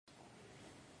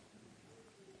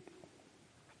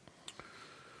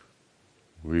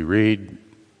We read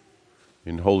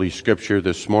in Holy Scripture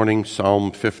this morning,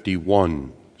 Psalm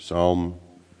 51. Psalm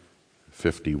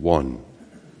 51.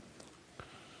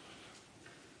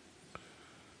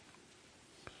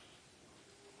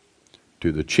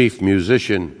 To the chief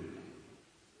musician,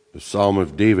 the Psalm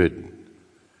of David,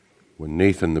 when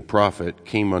Nathan the prophet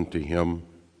came unto him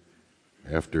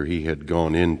after he had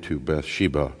gone into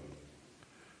Bathsheba.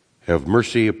 Have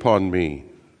mercy upon me,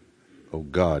 O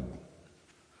God,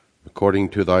 according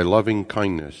to thy loving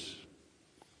kindness,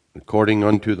 according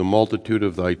unto the multitude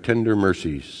of thy tender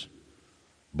mercies,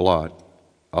 blot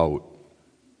out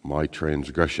my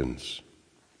transgressions.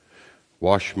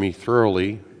 Wash me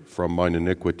thoroughly from mine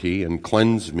iniquity, and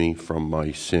cleanse me from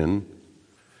my sin.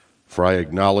 For I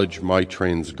acknowledge my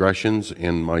transgressions,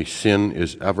 and my sin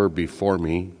is ever before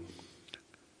me.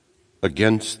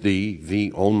 Against thee,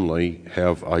 thee only,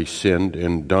 have I sinned,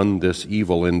 and done this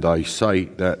evil in thy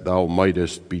sight, that thou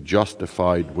mightest be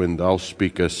justified when thou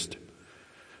speakest,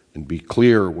 and be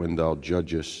clear when thou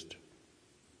judgest.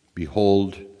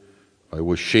 Behold, I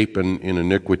was shapen in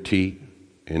iniquity,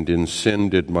 and in sin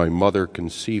did my mother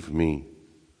conceive me.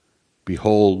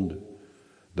 Behold,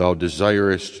 thou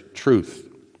desirest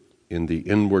truth in the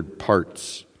inward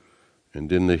parts,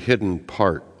 and in the hidden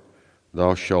part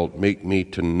thou shalt make me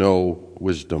to know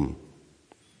wisdom.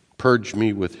 Purge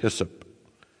me with hyssop,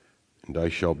 and I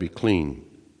shall be clean.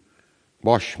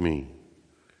 Wash me,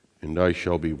 and I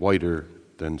shall be whiter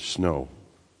than snow.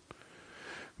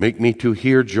 Make me to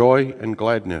hear joy and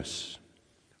gladness,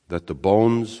 that the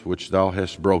bones which thou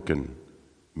hast broken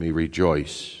may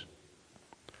rejoice.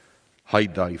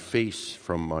 Hide thy face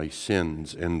from my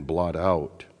sins, and blot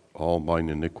out all mine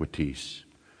iniquities.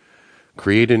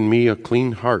 Create in me a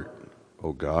clean heart,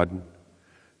 O God,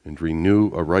 and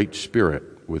renew a right spirit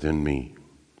within me.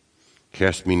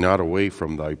 Cast me not away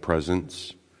from thy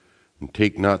presence, and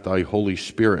take not thy Holy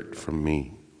Spirit from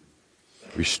me.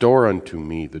 Restore unto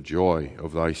me the joy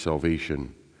of thy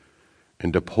salvation,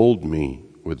 and uphold me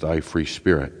with thy free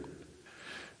spirit.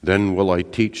 Then will I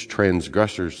teach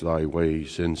transgressors thy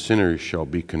ways, and sinners shall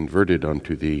be converted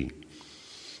unto thee.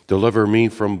 Deliver me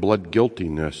from blood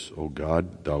guiltiness, O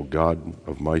God, thou God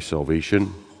of my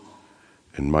salvation,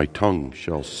 and my tongue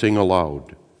shall sing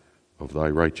aloud of thy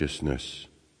righteousness.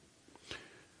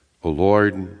 O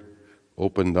Lord,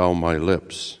 open thou my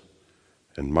lips,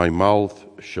 and my mouth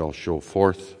shall show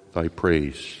forth thy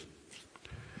praise.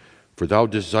 For thou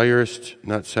desirest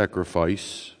not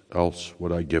sacrifice, else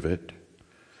would I give it.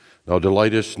 Thou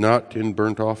delightest not in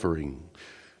burnt offering.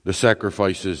 The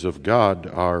sacrifices of God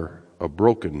are a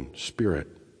broken spirit,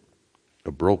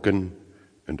 a broken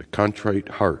and a contrite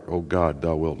heart, O God,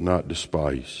 thou wilt not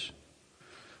despise.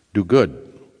 Do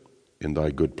good in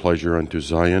thy good pleasure unto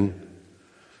Zion.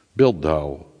 Build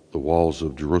thou the walls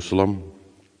of Jerusalem.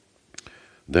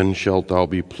 Then shalt thou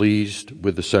be pleased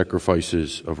with the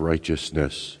sacrifices of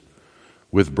righteousness,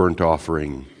 with burnt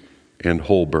offering and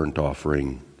whole burnt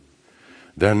offering.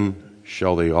 Then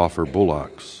shall they offer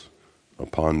bullocks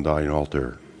upon thine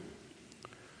altar.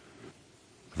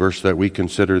 The verse that we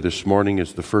consider this morning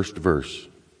is the first verse.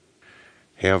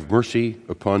 Have mercy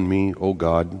upon me, O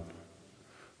God,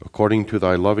 according to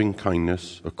thy loving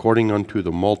kindness, according unto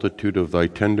the multitude of thy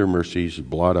tender mercies,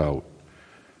 blot out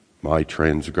my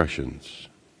transgressions.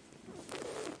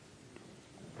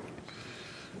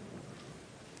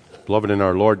 Beloved in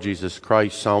our Lord Jesus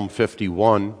Christ, Psalm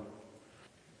 51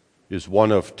 is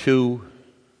one of two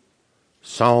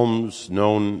psalms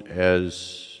known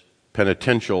as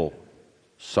penitential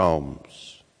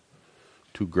psalms,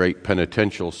 two great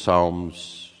penitential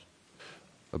psalms.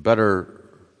 A better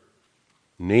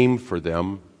name for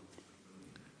them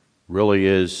really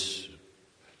is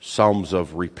psalms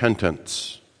of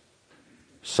repentance.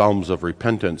 Psalms of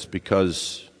repentance,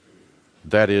 because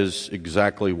that is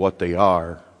exactly what they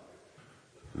are.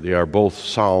 They are both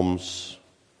psalms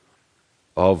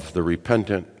of the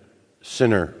repentant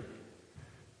sinner,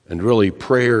 and really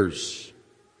prayers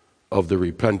of the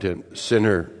repentant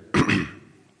sinner.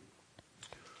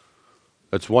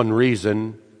 That's one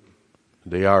reason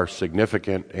they are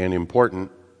significant and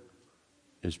important,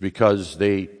 is because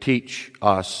they teach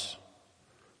us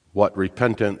what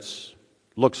repentance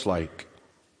looks like.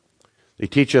 They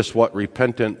teach us what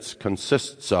repentance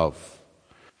consists of,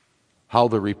 how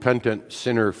the repentant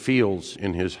sinner feels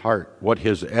in his heart, what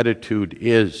his attitude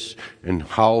is, and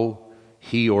how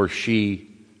he or she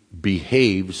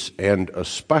behaves, and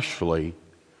especially,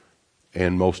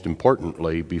 and most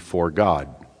importantly, before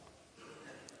God.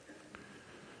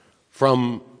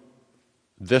 From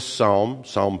this psalm,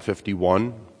 Psalm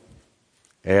 51,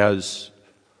 as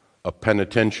a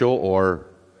penitential, or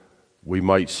we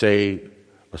might say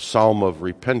a psalm of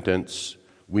repentance,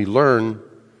 we learn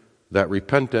that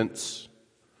repentance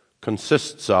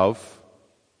consists of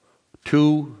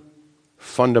two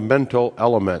fundamental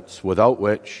elements without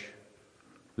which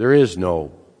there is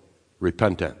no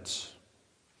repentance.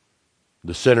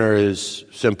 The sinner is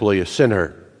simply a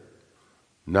sinner,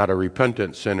 not a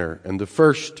repentant sinner. And the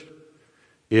first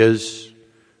is,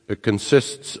 it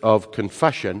consists of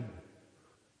confession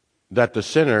that the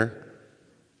sinner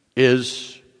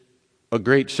is a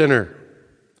great sinner.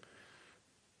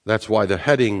 That's why the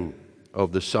heading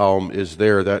of the psalm is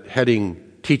there. That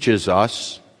heading teaches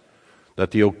us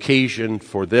that the occasion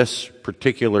for this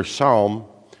particular psalm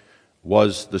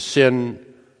was the sin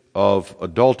of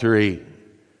adultery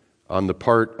on the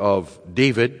part of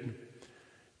David,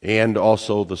 and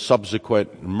also the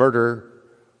subsequent murder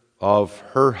of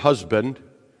her husband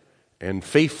and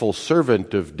faithful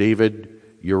servant of David,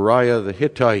 Uriah the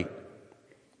Hittite.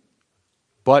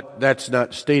 But that's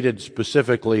not stated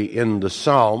specifically in the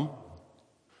psalm,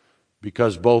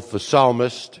 because both the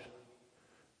psalmist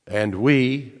and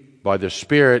we, by the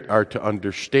Spirit, are to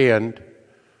understand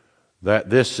that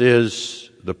this is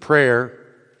the prayer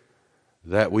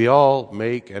that we all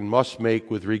make and must make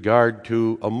with regard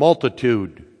to a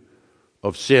multitude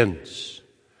of sins.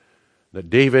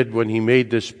 That David, when he made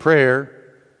this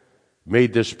prayer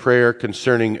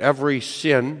concerning every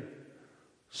sin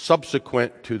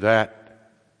subsequent to that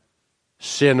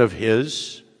sin of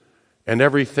his and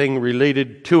everything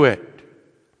related to it.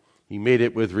 He made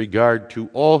it with regard to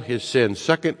all his sins.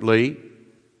 Secondly,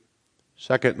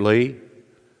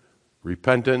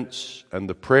 repentance and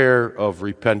the prayer of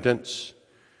repentance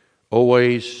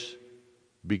always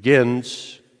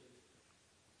begins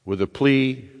with a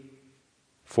plea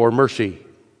for mercy.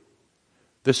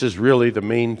 This is really the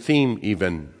main theme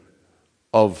even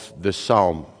of this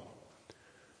psalm.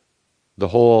 The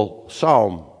whole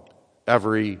psalm,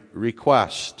 every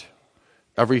request,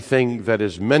 everything that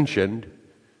is mentioned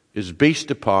is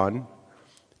based upon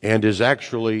and is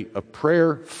actually a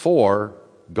prayer for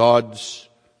God's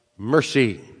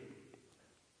mercy.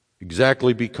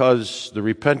 Exactly because the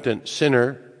repentant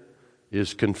sinner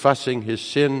is confessing his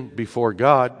sin before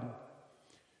God,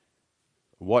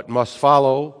 what must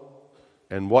follow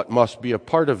and what must be a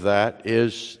part of that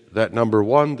is that, number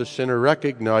one, the sinner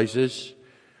recognizes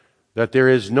that there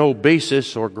is no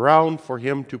basis or ground for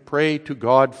him to pray to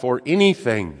God for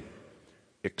anything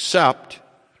except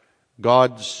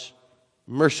God's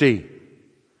mercy.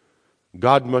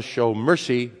 God must show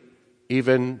mercy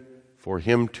even for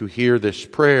him to hear this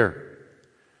prayer.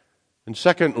 And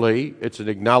secondly, it's an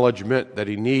acknowledgement that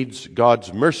he needs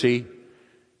God's mercy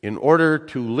in order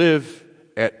to live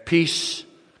at peace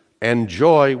and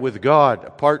joy with God.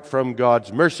 Apart from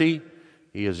God's mercy,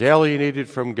 he is alienated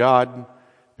from God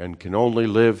and can only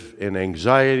live in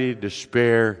anxiety,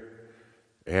 despair,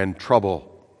 and trouble.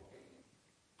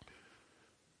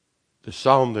 The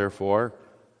psalm, therefore,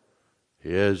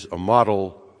 is a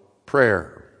model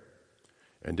prayer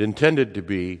and intended to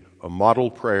be a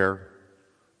model prayer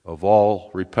of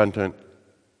all repentant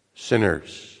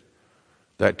sinners.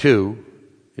 That, too,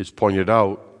 is pointed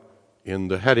out in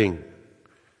the heading.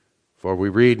 For we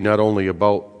read not only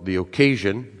about the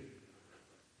occasion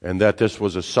and that this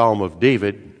was a psalm of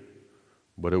David,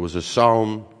 but it was a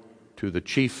psalm to the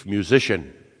chief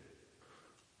musician.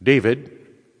 David,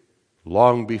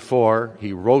 long before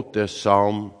he wrote this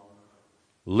psalm,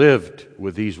 lived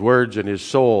with these words in his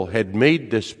soul, had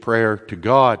made this prayer to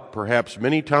God perhaps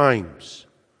many times,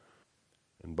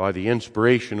 and by the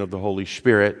inspiration of the Holy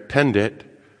Spirit penned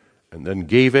it and then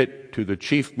gave it to the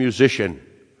chief musician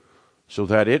so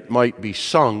that it might be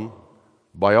sung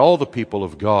by all the people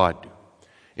of God,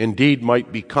 indeed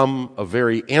might become a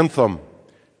very anthem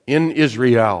in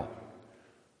Israel,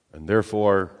 and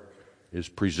therefore is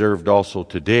preserved also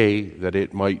today, that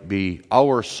it might be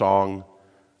our song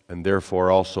and therefore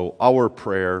also our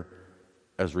prayer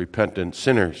as repentant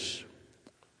sinners.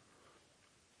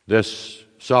 This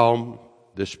psalm,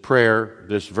 this prayer,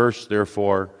 this verse,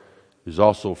 therefore, is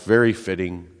also very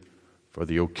fitting for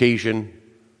the occasion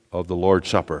of the Lord's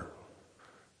Supper.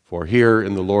 For here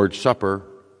in the Lord's Supper,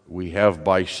 we have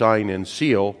by sign and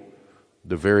seal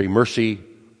the very mercy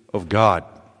of God.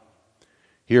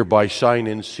 Here by sign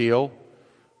and seal,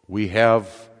 we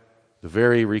have the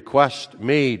very request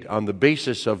made on the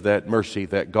basis of that mercy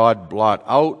that God blot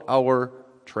out our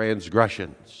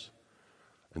transgressions.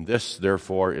 And this,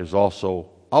 therefore, is also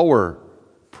our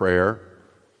prayer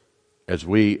as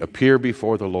we appear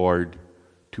before the Lord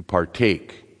to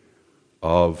partake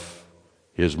of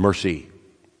His mercy.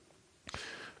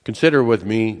 Consider with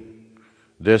me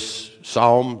this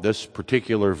psalm, this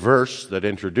particular verse that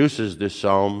introduces this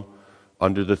psalm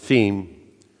under the theme,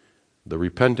 the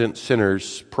repentant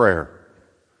sinner's prayer.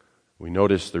 We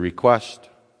notice the request,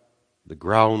 the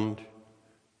ground,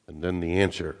 and then the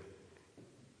answer.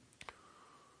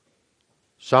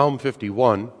 Psalm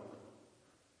 51,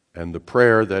 and the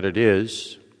prayer that it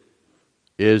is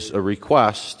a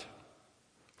request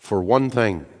for one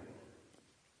thing.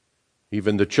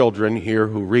 Even the children here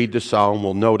who read the psalm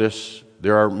will notice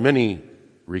there are many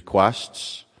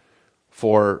requests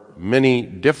for many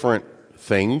different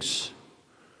things,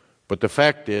 but the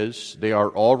fact is they are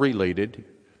all related,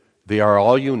 they are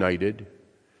all united,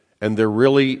 and there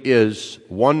really is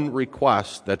one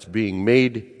request that's being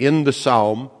made in the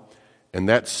psalm, and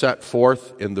that's set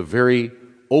forth in the very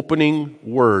opening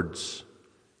words,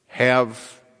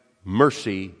 "Have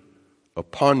mercy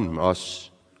upon us,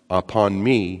 upon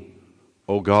me,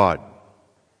 O God."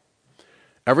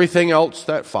 Everything else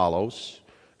that follows,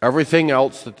 everything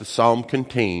else that the psalm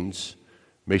contains,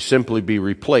 may simply be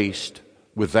replaced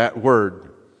with that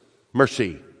word,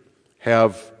 mercy.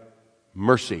 Have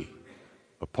mercy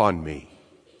upon me.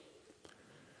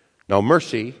 Now,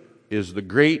 mercy is the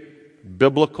great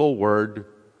biblical word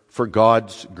for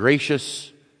God's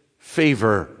gracious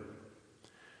favor.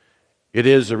 It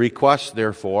is a request,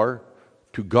 therefore,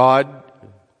 to God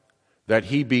that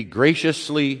He be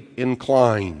graciously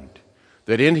inclined,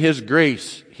 that in His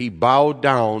grace He bow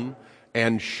down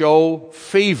and show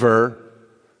favor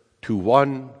to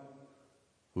one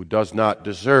who does not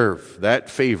deserve that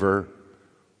favor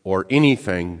or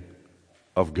anything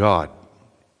of God.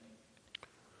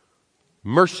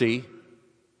 Mercy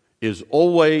is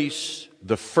always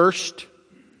the first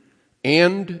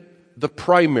and the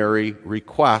primary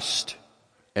request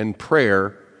and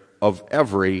prayer of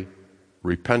every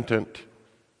repentant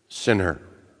sinner.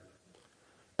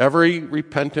 Every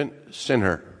repentant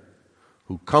sinner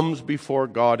who comes before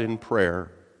God in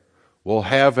prayer will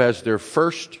have as their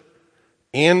first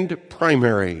and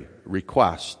primary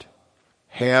request,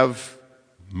 "Have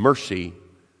mercy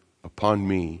upon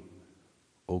me,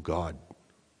 O God."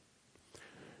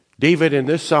 David in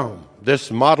this psalm,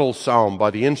 this model psalm by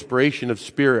the inspiration of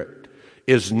Spirit,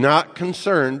 is not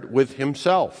concerned with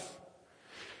himself.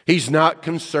 He's not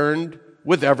concerned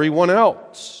with everyone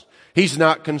else. He's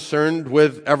not concerned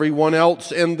with everyone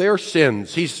else and their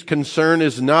sins. His concern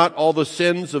is not all the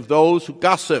sins of those who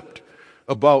gossiped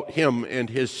about him and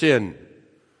his sin.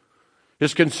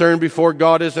 His concern before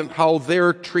God isn't how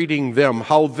they're treating them,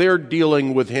 how they're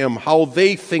dealing with him, how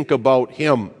they think about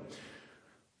him.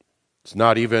 It's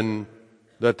not even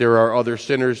that there are other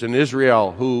sinners in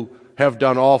Israel who have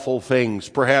done awful things,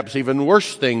 perhaps even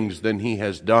worse things than he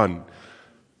has done.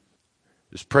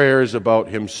 His prayer is about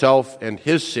himself and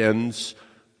his sins,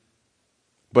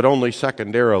 but only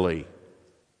secondarily.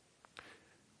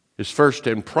 His first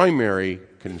and primary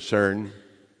concern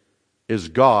is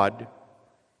God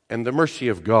and the mercy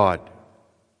of God.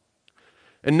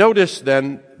 And notice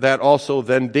then that also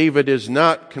then David is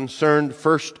not concerned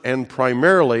first and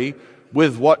primarily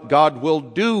with what God will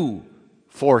do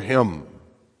for him.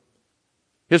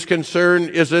 His concern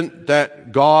isn't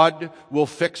that God will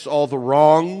fix all the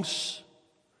wrongs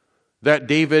that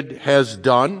David has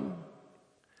done.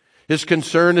 His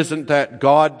concern isn't that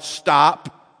God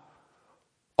stop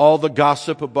all the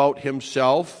gossip about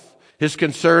himself. His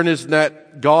concern is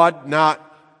that God not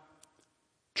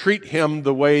treat him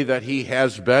the way that he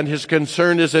has been. His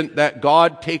concern isn't that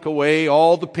God take away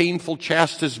all the painful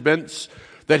chastisements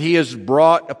that he has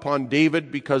brought upon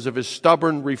David because of his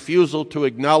stubborn refusal to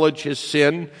acknowledge his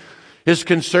sin. His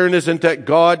concern isn't that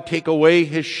God take away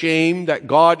his shame, that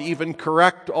God even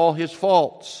correct all his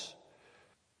faults.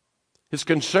 His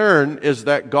concern is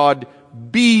that God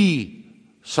be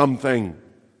something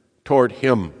toward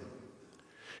him.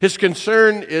 His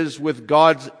concern is with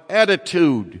God's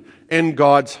attitude and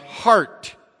God's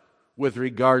heart with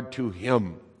regard to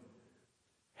him.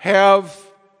 Have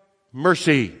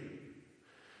mercy.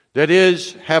 That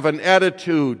is, have an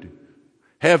attitude,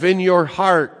 have in your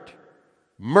heart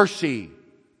mercy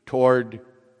toward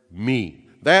me.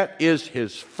 That is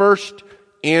his first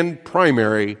and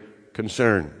primary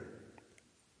concern.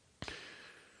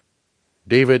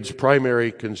 David's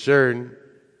primary concern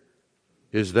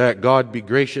is that God be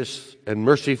gracious and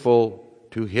merciful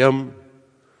to him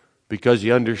because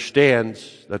he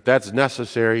understands that that's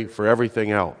necessary for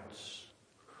everything else.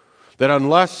 That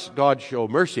unless God show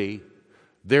mercy,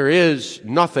 there is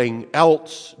nothing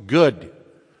else good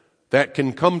that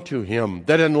can come to him.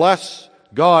 That unless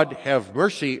God have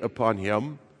mercy upon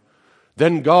him,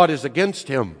 then God is against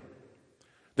him.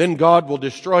 Then God will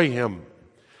destroy him.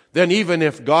 Then even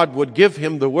if God would give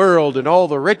him the world and all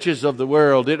the riches of the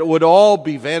world, it would all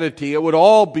be vanity. It would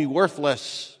all be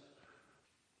worthless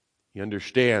He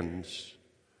understands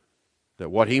that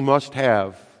what he must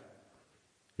have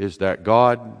is that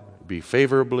God be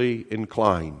favorably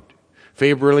inclined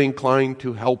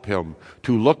to help him,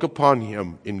 to look upon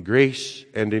him in grace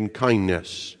and in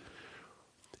kindness.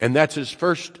 And that's his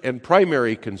first and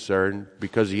primary concern,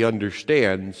 because he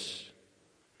understands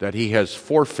that he has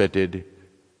forfeited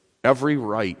every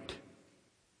right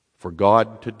for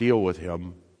God to deal with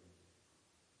him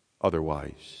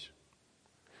otherwise.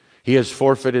 He has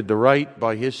forfeited the right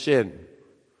by his sin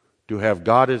to have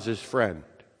God as his friend,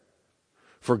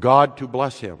 for God to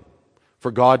bless him,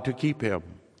 for God to keep him,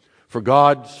 for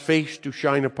God's face to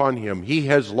shine upon him. He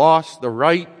has lost the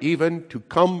right even to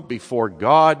come before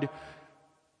God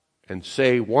and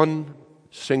say one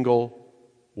single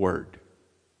word.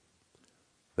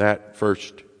 That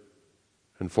first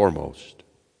and foremost.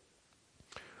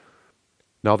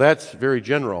 Now that's very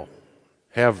general.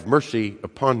 Have mercy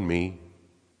upon me,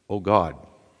 O God.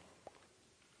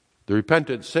 The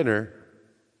repentant sinner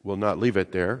will not leave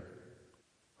it there,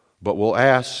 but will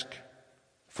ask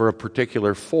for a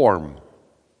particular form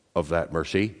of that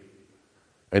mercy,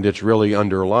 and it's really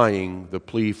underlying the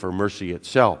plea for mercy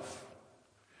itself.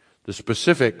 The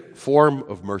specific form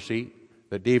of mercy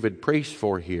that David prays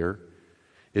for here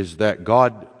is that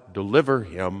God deliver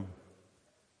him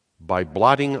by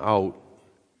blotting out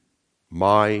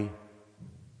my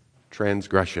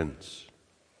transgressions.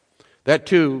 That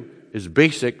too is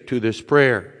basic to this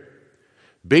prayer,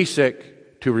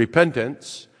 basic to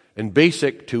repentance, and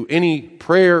basic to any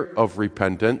prayer of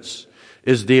repentance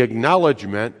is the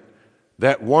acknowledgement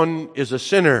that one is a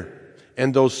sinner,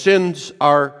 and those sins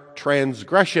are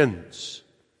transgressions.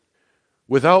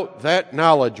 Without that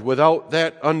knowledge, without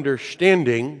that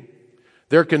understanding,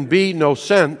 there can be no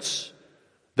sense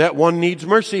that one needs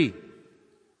mercy.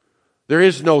 There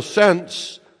is no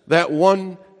sense that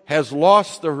one has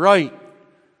lost the right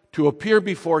to appear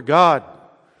before God,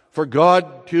 for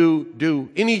God to do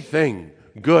anything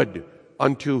good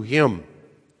unto him.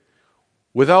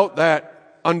 Without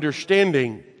that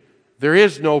understanding, there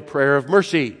is no prayer of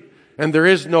mercy, and there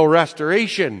is no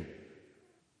restoration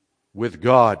with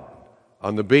God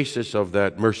on the basis of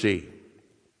that mercy.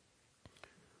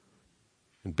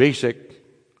 And basic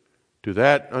to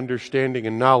that understanding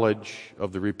and knowledge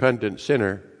of the repentant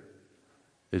sinner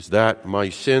is that my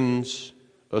sins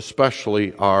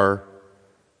especially are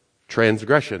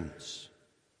transgressions.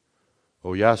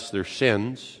 Oh yes, they're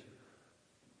sins,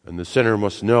 and the sinner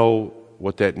must know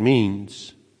what that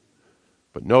means.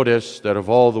 But notice that of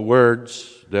all the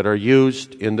words that are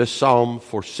used in this psalm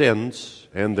for sins,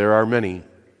 and there are many,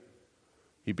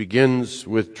 he begins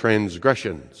with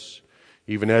transgressions.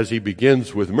 Even as he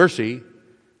begins with mercy,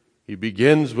 he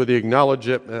begins with the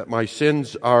acknowledgement that my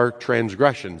sins are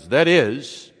transgressions. That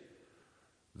is,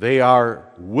 they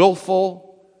are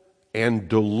willful and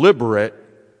deliberate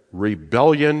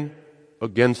rebellion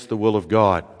against the will of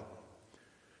God.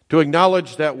 To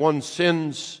acknowledge that one's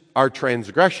sins are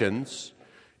transgressions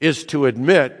is to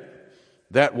admit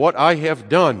that what I have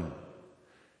done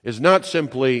is not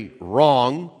simply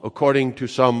wrong according to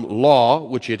some law,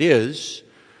 which it is,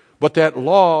 but that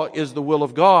law is the will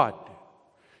of God.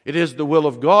 It is the will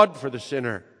of God for the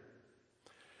sinner.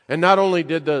 And not only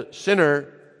did the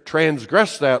sinner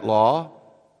transgress that law,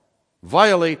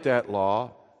 violate that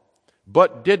law,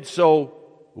 but did so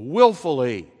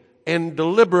willfully and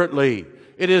deliberately.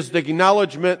 It is the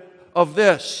acknowledgement of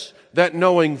this, that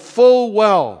knowing full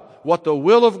well what the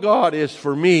will of God is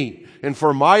for me and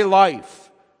for my life,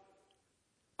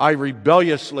 I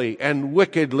rebelliously and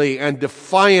wickedly and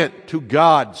defiant to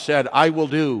God said, I will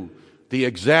do the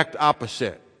exact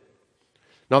opposite.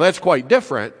 Now that's quite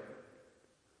different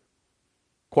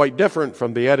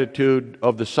from the attitude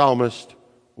of the psalmist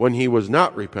when he was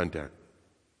not repentant,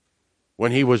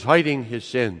 when he was hiding his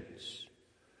sins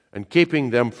and keeping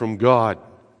them from God.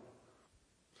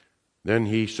 Then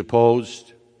he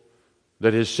supposed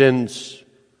that his sins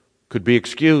could be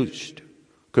excused,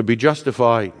 could be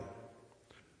justified,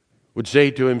 would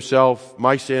say to himself,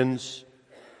 my sins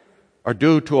are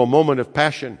due to a moment of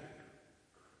passion.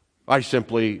 I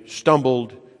simply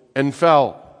stumbled and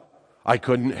fell. I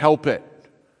couldn't help it.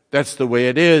 That's the way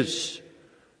it is.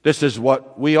 This is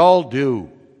what we all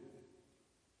do.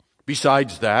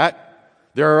 Besides that,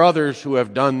 there are others who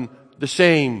have done the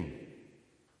same.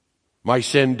 My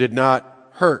sin did not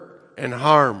hurt and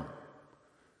harm.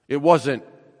 It wasn't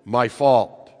my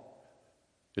fault.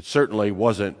 It certainly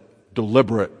wasn't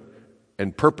deliberate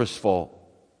and purposeful,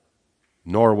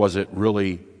 nor was it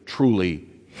really, truly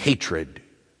hatred.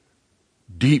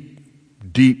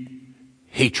 Deep, deep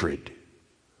hatred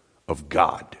of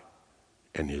God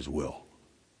and His will.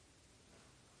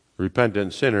 The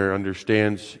repentant sinner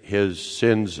understands his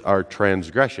sins are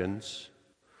transgressions,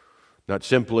 not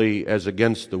simply as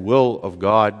against the will of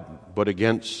God, but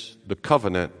against the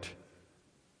covenant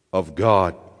of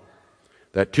God.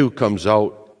 That too comes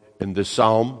out in this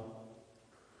psalm,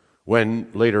 when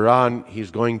later on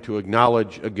he's going to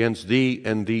acknowledge, against thee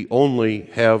and thee only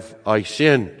have I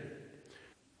sinned.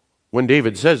 When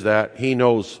David says that, he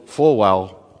knows full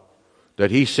well that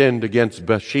he sinned against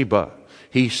Bathsheba.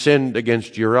 He sinned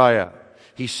against Uriah.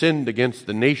 He sinned against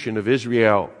the nation of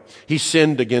Israel. He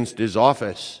sinned against his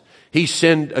office. He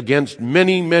sinned against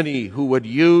many, many who would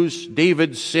use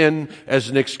David's sin as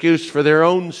an excuse for their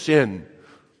own sin.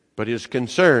 But his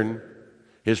concern,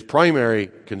 his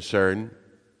primary concern,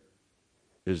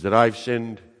 is that I've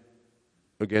sinned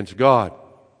against God.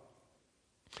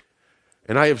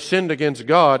 And I have sinned against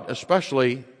God,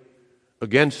 especially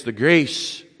against the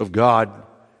grace of God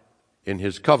in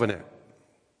His covenant.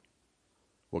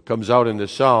 What comes out in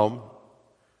this psalm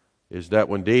is that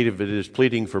when David is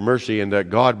pleading for mercy and that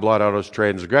God blot out his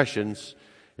transgressions,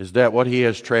 is that what he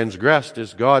has transgressed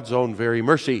is God's own very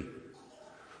mercy.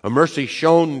 A mercy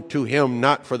shown to him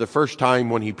not for the first time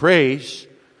when he prays,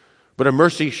 but a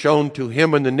mercy shown to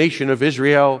him and the nation of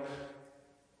Israel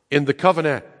in the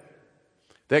covenant.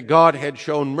 That God had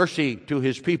shown mercy to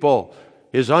His people,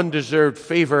 His undeserved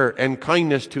favor and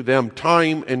kindness to them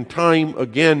time and time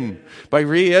again, by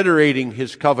reiterating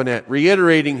His covenant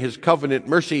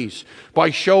mercies,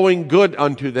 by showing good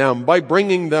unto them, by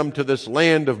bringing them to this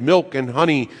land of milk and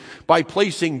honey, by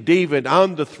placing David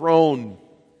on the throne.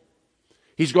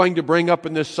 He's going to bring up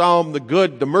in this psalm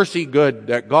the mercy good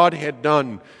that God had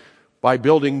done by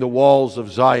building the walls of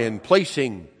Zion,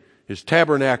 placing His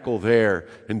tabernacle there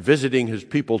and visiting His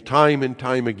people time and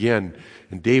time again.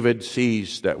 And David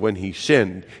sees that when he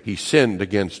sinned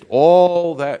against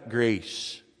all that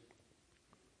grace.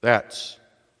 That's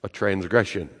a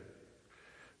transgression.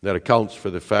 That accounts for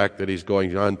the fact that he's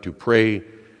going on to pray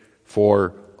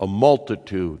for a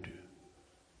multitude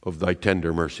of thy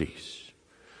tender mercies.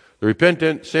 The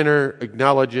repentant sinner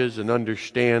acknowledges and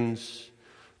understands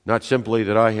not simply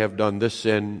that I have done this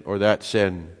sin or that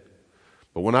sin,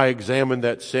 but when I examine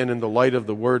that sin in the light of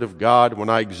the Word of God, when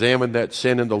I examine that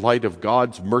sin in the light of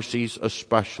God's mercies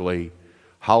especially,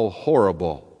 how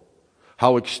horrible,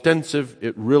 how extensive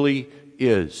it really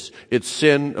is. It's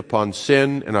sin upon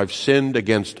sin, and I've sinned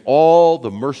against all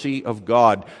the mercy of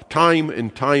God time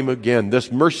and time again.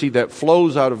 This mercy that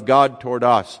flows out of God toward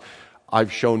us,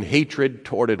 I've shown hatred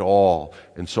toward it all,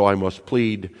 and so I must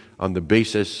plead on the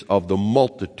basis of the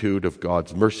multitude of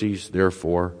God's mercies,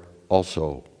 therefore,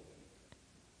 also.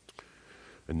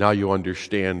 And now you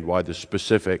understand why the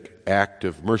specific act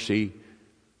of mercy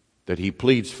that he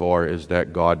pleads for is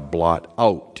that God blot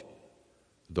out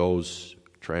those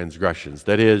transgressions.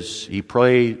 That is, he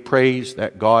prays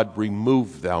that God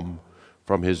remove them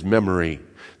from his memory,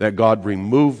 that God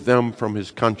remove them from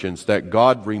his conscience, that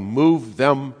God remove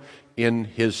them in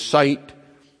his sight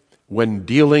when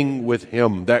dealing with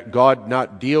him, that God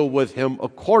not deal with him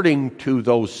according to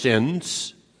those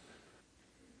sins,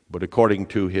 but according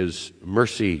to his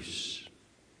mercies.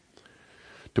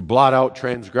 To blot out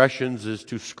transgressions is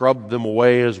to scrub them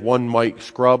away as one might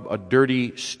scrub a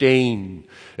dirty stain,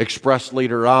 expressed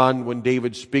later on when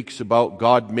David speaks about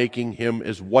God making him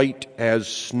as white as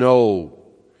snow.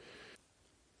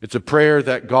 It's a prayer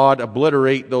that God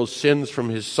obliterate those sins from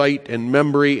his sight and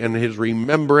memory and his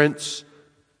remembrance,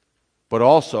 but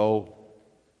also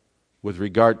with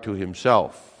regard to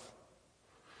himself.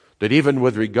 That even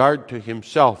with regard to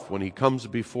himself, when he comes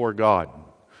before God,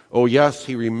 oh yes,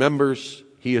 he remembers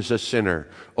he is a sinner.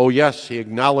 Oh yes, he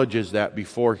acknowledges that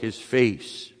before his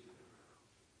face.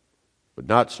 But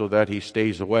not so that he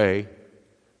stays away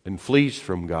and flees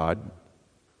from God,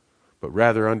 but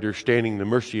rather understanding the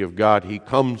mercy of God, he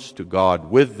comes to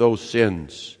God with those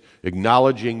sins,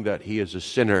 acknowledging that he is a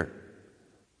sinner,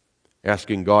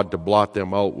 asking God to blot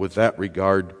them out with that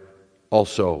regard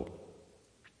also.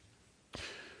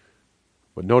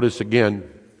 But notice again,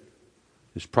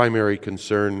 his primary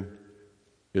concern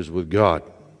is with God.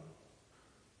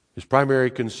 His primary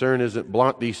concern isn't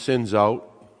blot these sins out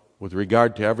with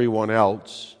regard to everyone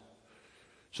else,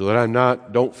 so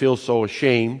that don't feel so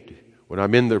ashamed when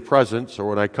I'm in their presence or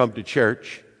when I come to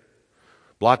church.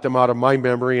 Blot them out of my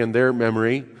memory and their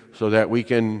memory so that we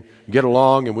can get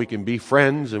along and we can be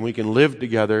friends and we can live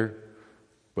together.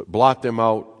 But blot them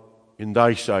out in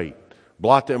thy sight.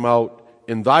 Blot them out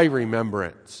in thy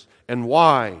remembrance. And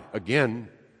why? Again,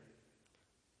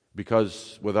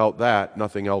 because without that,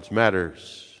 nothing else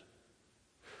matters.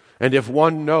 And if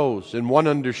one knows and one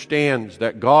understands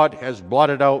that God has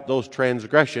blotted out those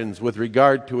transgressions with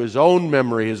regard to his own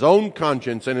memory, his own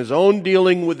conscience, and his own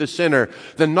dealing with the sinner,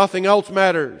 then nothing else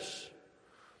matters.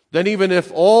 Then even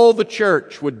if all the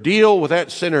church would deal with that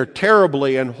sinner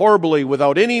terribly and horribly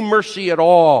without any mercy at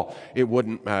all, it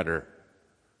wouldn't matter,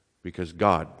 because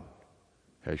God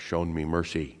has shown me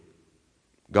mercy.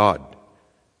 God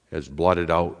has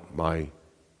blotted out my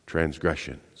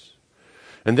transgressions.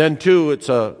 And then too, it's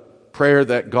a prayer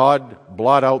that God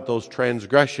blot out those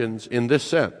transgressions in this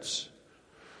sense,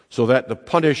 so that the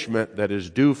punishment that is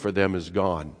due for them is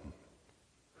gone.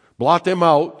 Blot them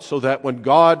out so that when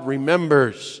God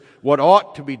remembers what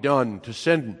ought to be done to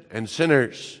sin and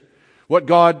sinners, what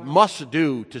God must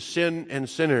do to sin and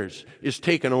sinners is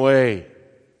taken away.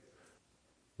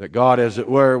 That God, as it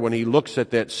were, when he looks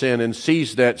at that sin and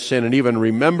sees that sin and even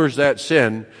remembers that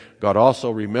sin, God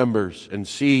also remembers and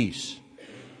sees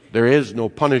there is no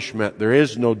punishment, there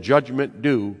is no judgment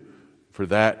due for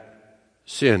that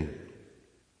sin.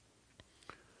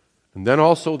 And then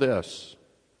also this,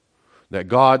 that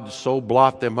God so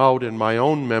blot them out in my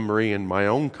own memory and my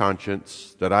own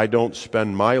conscience that I don't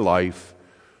spend my life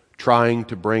trying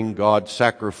to bring God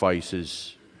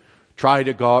sacrifices, try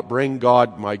to bring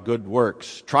God my good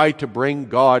works, try to bring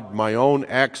God my own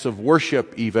acts of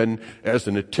worship even as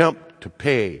an attempt to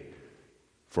pay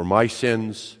for my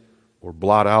sins or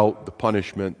blot out the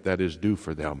punishment that is due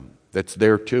for them. That's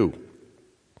there too.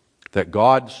 That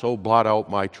God so blot out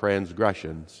my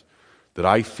transgressions that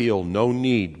I feel no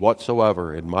need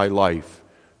whatsoever in my life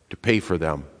to pay for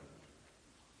them.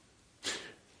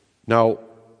 Now,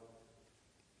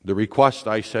 the request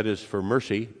I said is for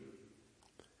mercy,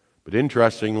 but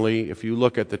interestingly, if you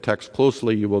look at the text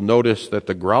closely, you will notice that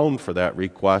the ground for that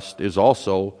request is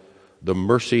also the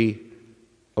mercy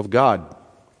of God.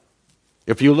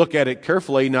 If you look at it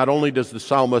carefully, not only does the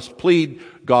psalmist plead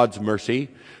God's mercy,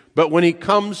 but when he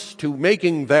comes to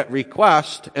making that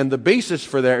request and the basis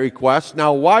for that request,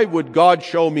 now why would God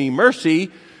show me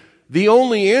mercy? The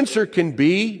only answer can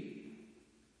be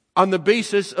on the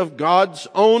basis of God's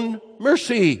own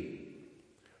mercy.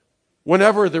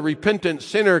 Whenever the repentant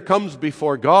sinner comes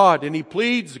before God and he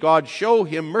pleads God show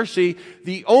him mercy,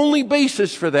 the only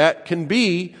basis for that can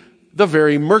be the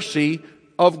very mercy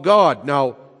of God.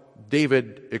 Now,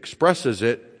 David expresses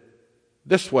it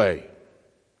this way: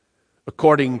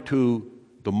 according to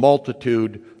the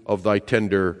multitude of thy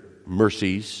tender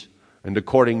mercies, and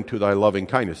according to thy loving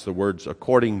kindness. The words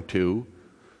according to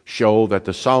show that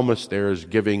the psalmist there is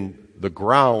giving the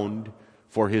ground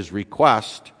for his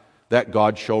request that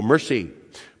God show mercy.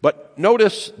 But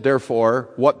notice,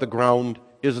 therefore, what the ground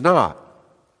is not.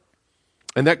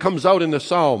 And that comes out in the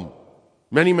psalm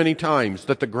many, many times,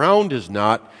 that the ground is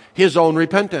not his own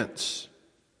repentance.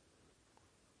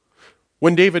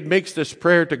 When David makes this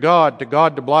prayer to God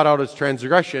to blot out his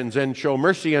transgressions and show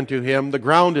mercy unto him, the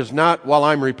ground is not, well,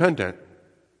 I'm repentant.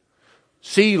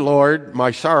 See, Lord,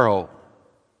 my sorrow.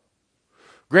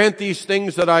 Grant these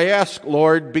things that I ask,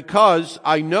 Lord, because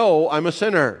I know I'm a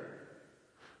sinner.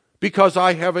 Because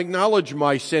I have acknowledged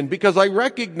my sin. Because I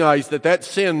recognize that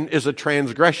sin is a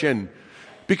transgression.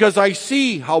 Because I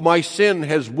see how my sin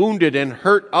has wounded and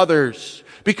hurt others.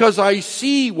 Because I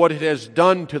see what it has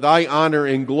done to thy honor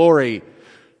and glory.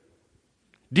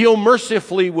 Deal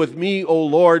mercifully with me, O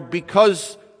Lord,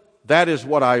 because that is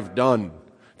what I've done.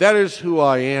 That is who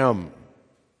I am.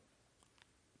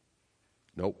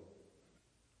 Nope.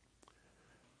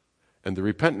 And the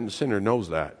repentant sinner knows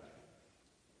that.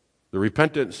 The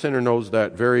repentant sinner knows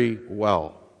that very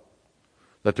well.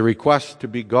 That the request to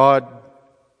be God,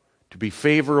 to be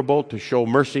favorable, to show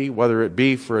mercy, whether it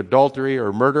be for adultery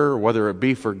or murder, or whether it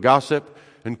be for gossip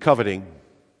and coveting,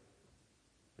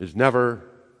 is never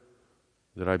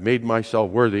that I've made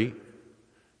myself worthy,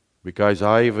 because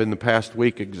I've in the past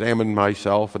week examined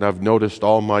myself and I've noticed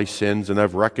all my sins and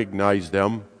I've recognized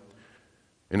them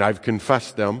and I've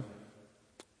confessed them.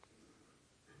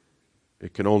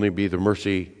 It can only be the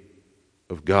mercy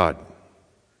of God.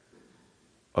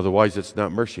 Otherwise, it's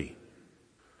not mercy.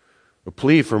 A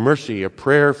plea for mercy, a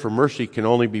prayer for mercy can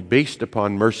only be based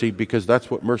upon mercy, because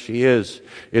that's what mercy is.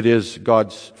 It is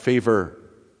God's favor,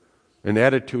 an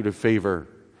attitude of favor,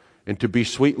 and to be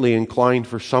sweetly inclined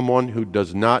for someone who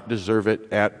does not deserve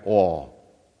it at all.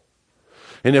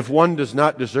 And if one does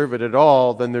not deserve it at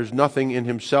all, then there's nothing in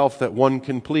himself that one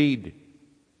can plead.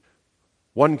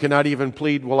 One cannot even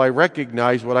plead, well, I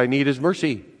recognize what I need is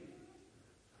mercy.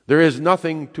 There is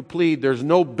nothing to plead. There's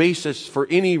no basis for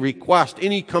any request,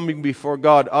 any coming before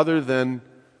God, other than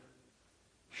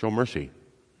show mercy.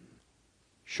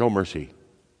 Show mercy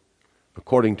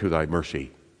according to thy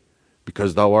mercy,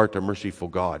 Because thou art a merciful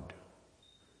God,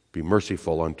 be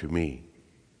merciful unto me.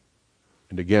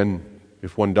 And again,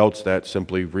 if one doubts that,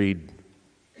 simply read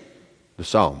the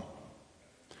psalm.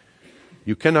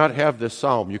 You cannot have this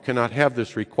psalm, you cannot have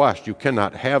this request, you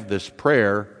cannot have this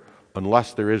prayer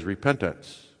unless there is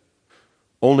repentance.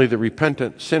 Only the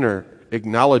repentant sinner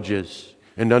acknowledges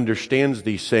and understands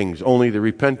these things. Only the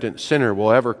repentant sinner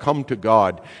will ever come to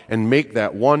God and make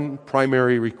that one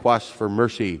primary request for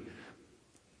mercy.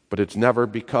 But it's never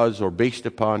because or based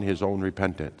upon his own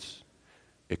repentance.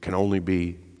 It can only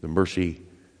be the mercy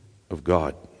of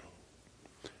God.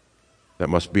 That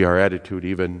must be our attitude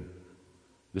even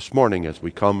this morning as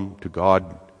we come to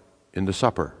God in the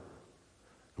supper.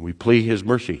 And we plead his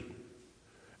mercy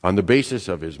on the basis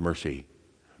of his mercy,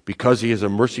 because he is a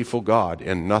merciful God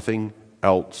and nothing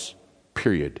else,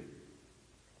 period.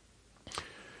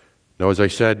 Now, as I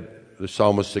said, the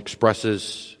psalmist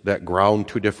expresses that ground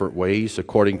two different ways: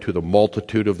 according to the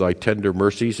multitude of thy tender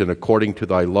mercies and according to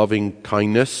thy loving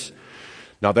kindness.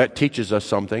 Now that teaches us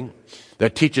something.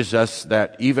 That teaches us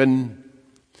that even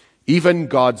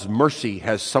God's mercy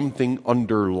has something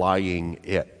underlying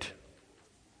it.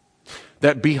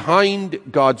 That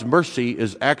behind God's mercy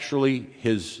is actually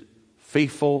his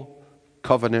faithful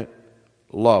covenant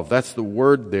love. That's the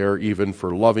word there even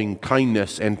for loving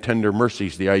kindness and tender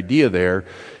mercies. The idea there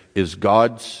is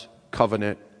God's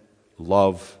covenant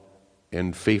love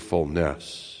and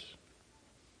faithfulness.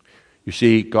 You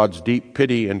see, God's deep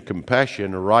pity and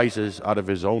compassion arises out of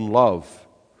his own love,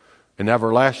 an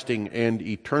everlasting and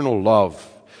eternal love.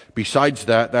 Besides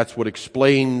that, that's what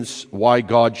explains why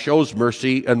God shows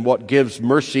mercy, and what gives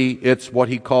mercy, it's what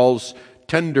he calls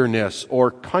tenderness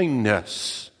or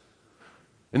kindness.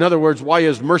 In other words, why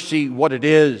is mercy what it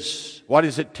is? Why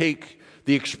does it take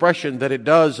the expression that it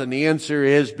does? And the answer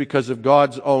is because of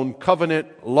God's own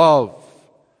covenant love.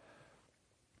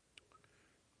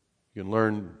 You can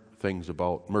learn things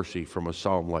about mercy from a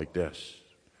psalm like this.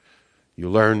 You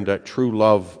learn that true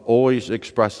love always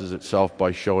expresses itself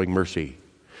by showing mercy.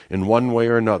 In one way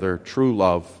or another, true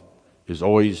love is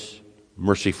always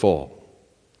merciful.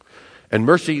 And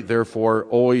mercy, therefore,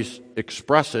 always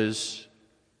expresses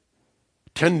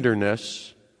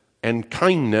tenderness and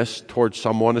kindness towards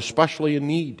someone, especially in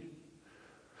need.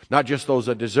 Not just those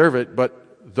that deserve it,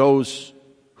 but those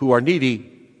who are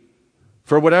needy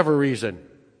for whatever reason.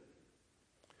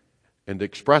 And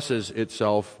expresses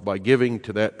itself by giving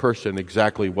to that person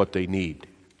exactly what they need.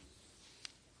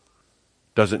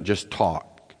 Doesn't just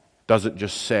talk, doesn't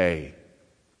just say.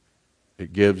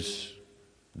 It gives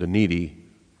the needy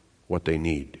what they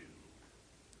need.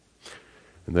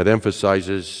 And that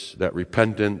emphasizes that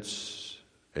repentance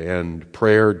and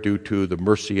prayer due to the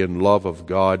mercy and love of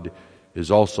God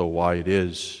is also why it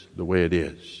is the way it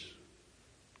is.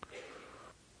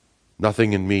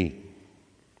 Nothing in me.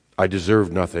 I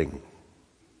deserve nothing.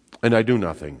 And I do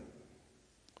nothing.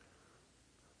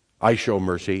 I show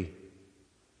mercy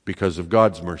because of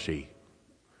God's mercy.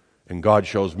 And God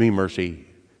shows me mercy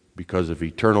because of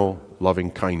eternal loving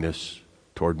kindness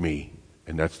toward me.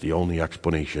 And that's the only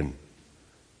explanation.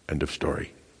 End of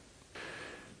story.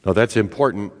 Now that's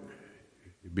important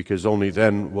because only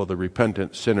then will the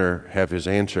repentant sinner have his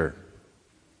answer.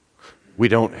 We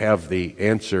don't have the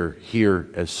answer here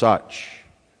as such,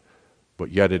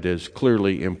 but yet it is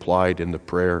clearly implied in the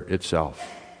prayer itself.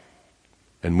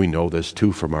 And we know this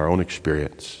too from our own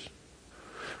experience.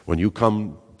 When you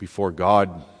come before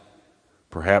God,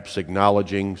 perhaps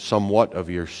acknowledging somewhat of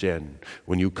your sin,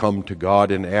 when you come to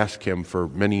God and ask him for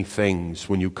many things,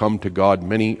 when you come to God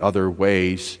many other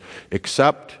ways,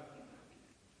 except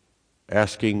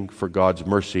asking for God's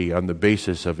mercy on the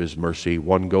basis of his mercy,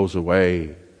 one goes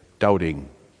away doubting,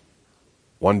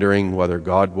 wondering whether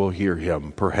God will hear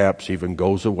him, perhaps even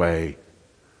goes away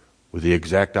with the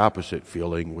exact opposite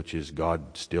feeling, which is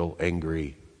God still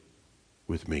angry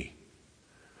with me.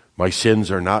 My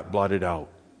sins are not blotted out.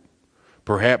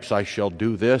 Perhaps I shall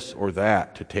do this or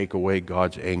that to take away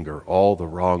God's anger. All the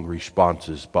wrong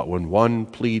responses. But when one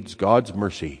pleads God's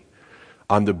mercy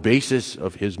on the basis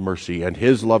of his mercy and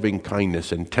his loving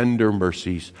kindness and tender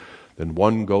mercies, then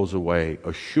one goes away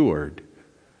assured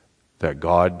that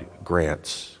God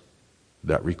grants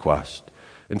that request.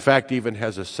 In fact, even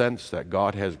has a sense that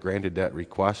God has granted that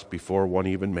request before one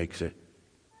even makes it.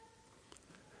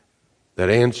 That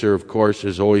answer, of course,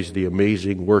 is always the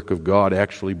amazing work of God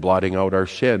actually blotting out our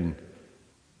sin.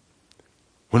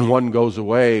 When one goes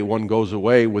away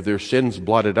with their sins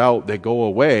blotted out. They go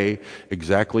away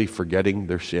exactly forgetting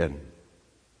their sin,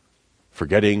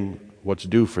 forgetting what's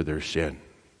due for their sin,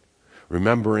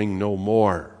 remembering no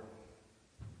more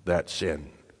that sin.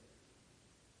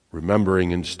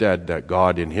 remembering instead that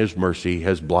God in His mercy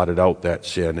has blotted out that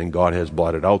sin, and God has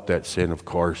blotted out that sin, of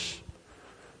course,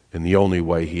 in the only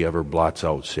way He ever blots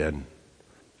out sin.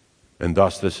 And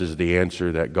thus this is the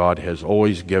answer that God has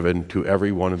always given to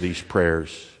every one of these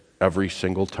prayers, every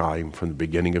single time from the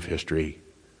beginning of history.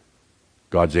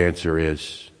 God's answer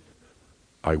is,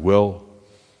 I will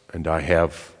and I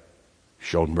have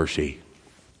shown mercy.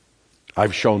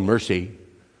 I've shown mercy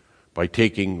by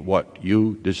taking what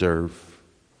you deserve,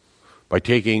 by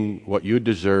taking what you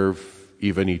deserve,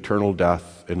 even eternal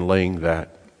death, and laying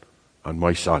that on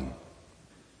my Son.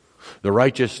 The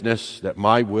righteousness that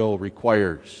my will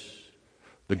requires,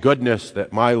 the goodness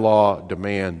that my law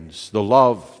demands, the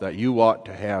love that you ought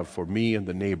to have for me and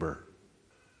the neighbor,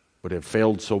 but have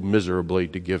failed so miserably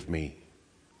to give me.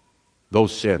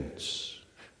 Those sins,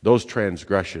 those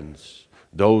transgressions,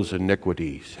 those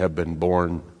iniquities have been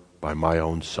borne by my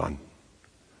own Son.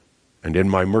 And in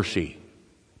my mercy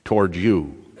toward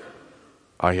you,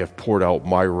 I have poured out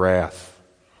my wrath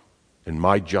and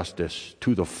my justice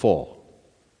to the full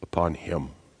upon Him.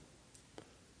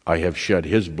 I have shed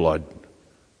His blood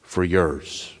for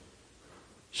yours,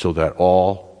 so that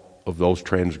all of those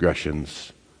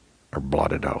transgressions are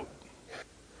blotted out.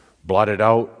 Blotted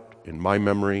out in my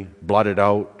memory, blotted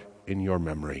out in your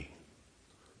memory.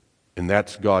 And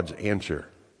that's God's answer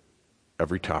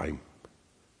every time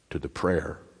to the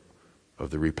prayer of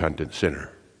the repentant sinner.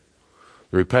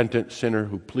 The repentant sinner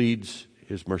who pleads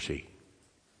His mercy.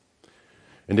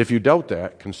 And if you doubt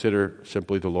that, consider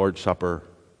simply the Lord's Supper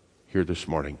here this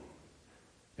morning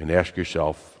and ask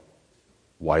yourself,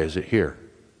 why is it here?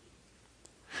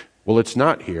 Well, it's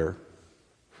not here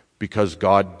because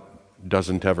God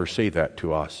doesn't ever say that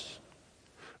to us.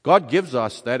 God gives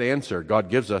us that answer. God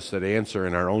gives us that answer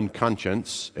in our own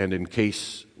conscience, and in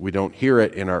case we don't hear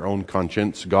it in our own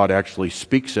conscience, God actually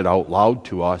speaks it out loud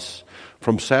to us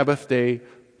from Sabbath day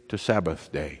to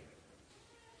Sabbath day.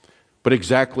 But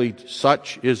exactly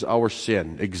such is our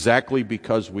sin, exactly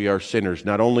because we are sinners.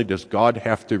 Not only does God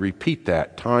have to repeat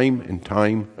that time and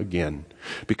time again,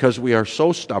 because we are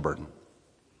so stubborn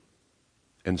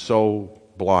and so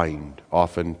blind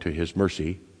often to His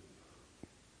mercy,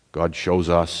 God shows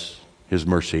us His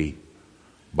mercy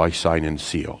by sign and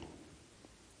seal.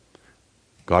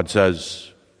 God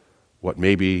says, what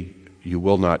maybe you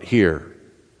will not hear,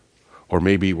 or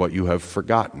maybe what you have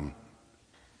forgotten,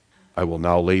 I will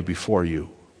now lay before you,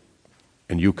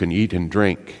 and you can eat and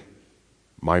drink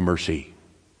my mercy.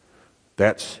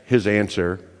 That's His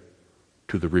answer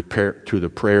to the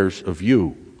prayers of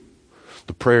you,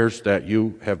 the prayers that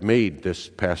you have made this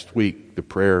past week, the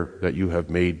prayer that you have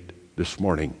made this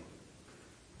morning.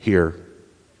 Here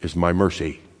is my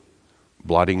mercy,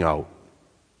 blotting out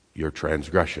your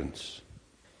transgressions.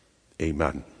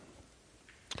 Amen.